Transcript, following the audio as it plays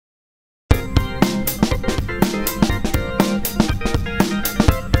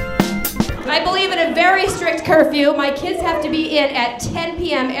very strict curfew. My kids have to be in at 10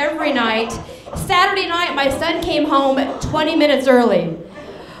 p.m. every night. Saturday night, my son came home 20 minutes early.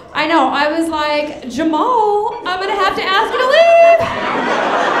 I know, I was like, Jamal, I'm gonna have to ask you to leave.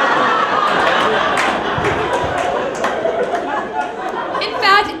 In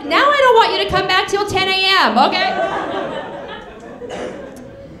fact, now I don't want you to come back till 10 a.m., okay?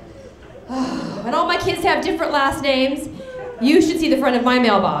 And all my kids have different last names. You should see the front of my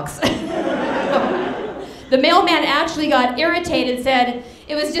mailbox. The mailman actually got irritated and said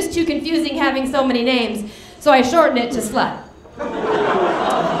it was just too confusing having so many names, so I shortened it to Slut.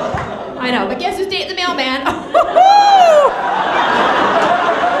 I know, but guess who's dating the mailman?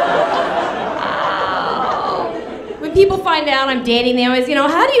 When people find out I'm dating, they always,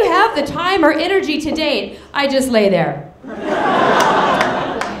 how do you have the time or energy to date? I just lay there.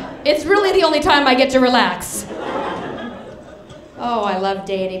 It's really the only time I get to relax. Oh, I love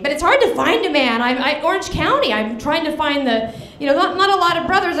dating. But it's hard to find a man. Orange County, I'm trying to find not a lot of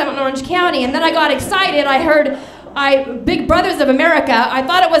brothers out in Orange County. And then I got excited. I heard Big Brothers of America. I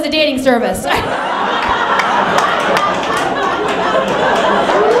thought it was a dating service.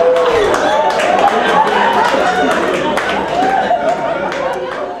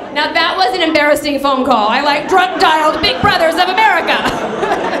 Now that was an embarrassing phone call. I drunk dialed Big Brothers of America.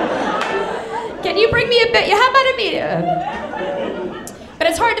 Can you bring me a bit? How about a meeting? But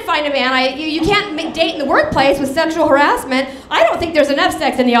it's hard to find a man. You can't date in the workplace with sexual harassment. I don't think there's enough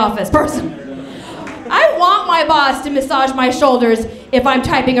sex in the office, personally. I want my boss to massage my shoulders if I'm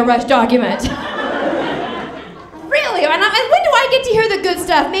typing a rush document. Really? And when do I get to hear the good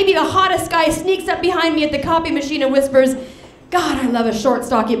stuff? Maybe the hottest guy sneaks up behind me at the copy machine and whispers, God, I love a short,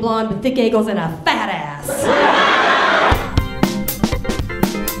 stocky blonde with thick ankles and a fat ass.